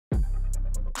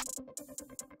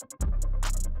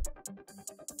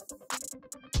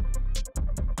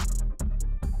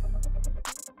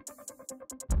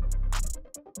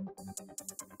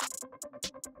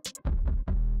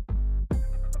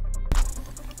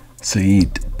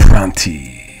Said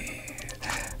Pranti.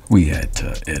 We head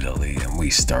to Italy and we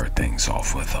start things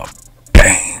off with a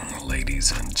bang,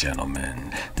 ladies and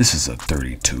gentlemen. This is a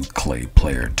 32 clay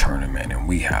player tournament and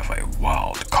we have a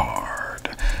wild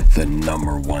card. The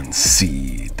 #1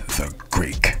 seed, the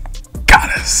Greek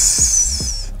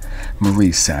goddess.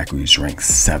 Marie Sakkari is ranked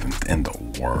 7th in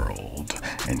the world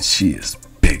and she is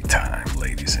big time,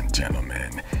 ladies and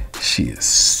gentlemen. She is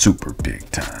super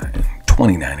big time.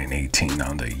 29-18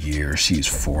 on the year. She's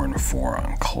 4-4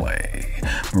 on clay.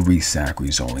 Marie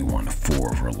Sakkari's only won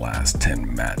 4 of her last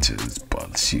 10 matches,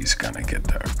 but she's gonna get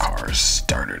the car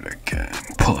started again.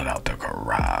 Pull it out the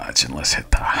garage and let's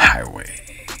hit the highway.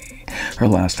 Her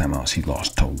last time out, she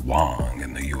lost to Wang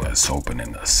in the US Open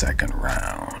in the second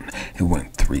round. It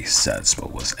went 3 sets,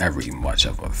 but was every much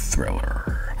of a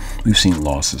thriller. We've seen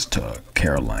losses to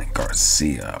Caroline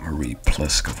Garcia, Marie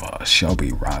Pliskova,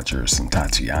 Shelby Rogers, and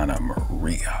Tatiana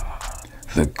Maria.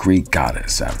 The Greek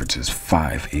goddess averages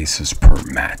 5 aces per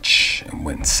match and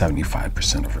wins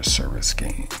 75% of her service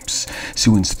games. She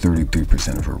wins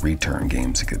 33% of her return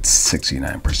games and gets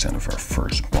 69% of her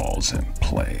first balls in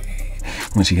play.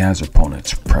 When she has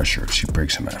opponents pressured, she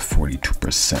breaks them at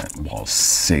 42% while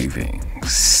saving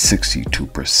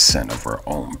 62% of her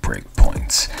own break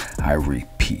points. I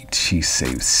repeat, she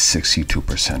saves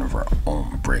 62% of her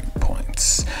own break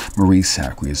points. Marie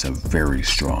Sakkari is a very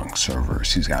strong server.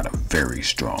 She's got a very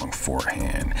strong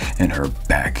forehand, and her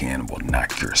backhand will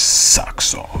knock your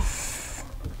socks off.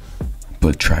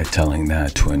 But try telling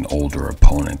that to an older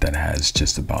opponent that has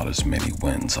just about as many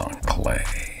wins on clay.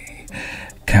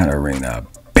 Kateryna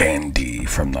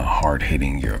from the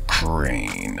hard-hitting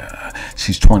Ukraine.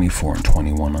 She's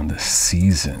 24-21 on the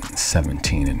season,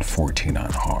 17-14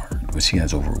 on hard, but she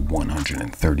has over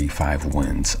 135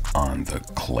 wins on the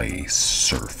clay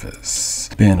surface.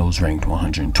 Baindl's ranked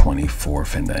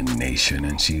 124th in the nation,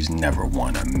 and she's never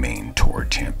won a main tour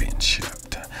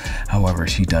championship. However,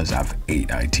 she does have 8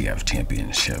 ITF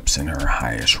championships, and her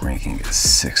highest ranking is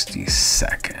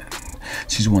 62nd.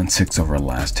 She's won 6 of her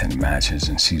last 10 matches,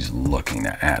 and she's looking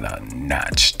to add a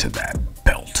notch to that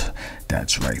belt.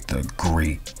 That's right, the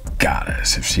Greek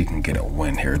goddess. If she can get a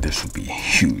win here, this would be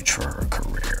huge for her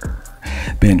career.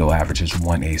 Baindl averages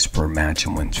 1 ace per match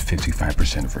and wins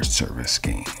 55% of her service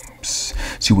games.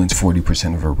 She wins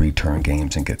 40% of her return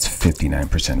games and gets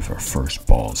 59% of her first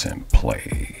balls in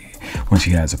play. When she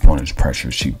has opponents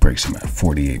pressured, she breaks them at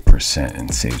 48%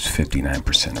 and saves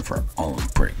 59% of her own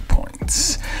break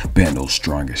points. Baindl's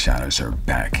strongest shot is her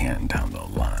backhand down the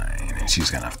line, and she's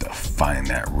gonna have to find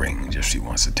that range if she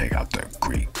wants to take out the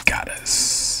Greek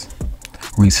goddess.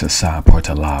 Risa sa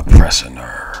portala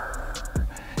pressioner.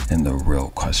 And the real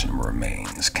question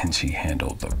remains, can she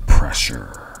handle the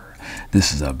pressure?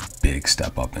 This is a big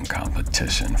step up in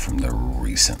competition from the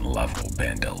recent level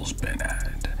Baindl's been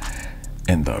at.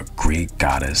 And the Greek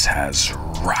goddess has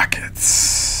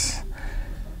rockets.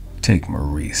 Take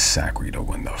Marie Sakkari to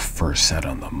win the first set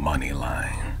on the money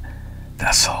line.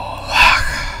 That's a lock.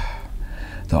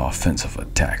 The offensive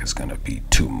attack is going to be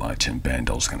too much, and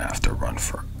Baindl's going to have to run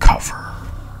for cover.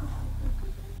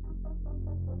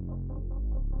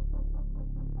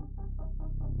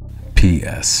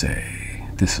 PSA.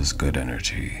 This is good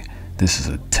energy. This is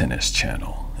a tennis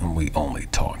channel, and we only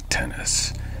talk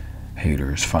tennis.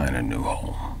 Haters, find a new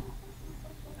home.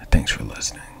 Thanks for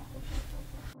listening.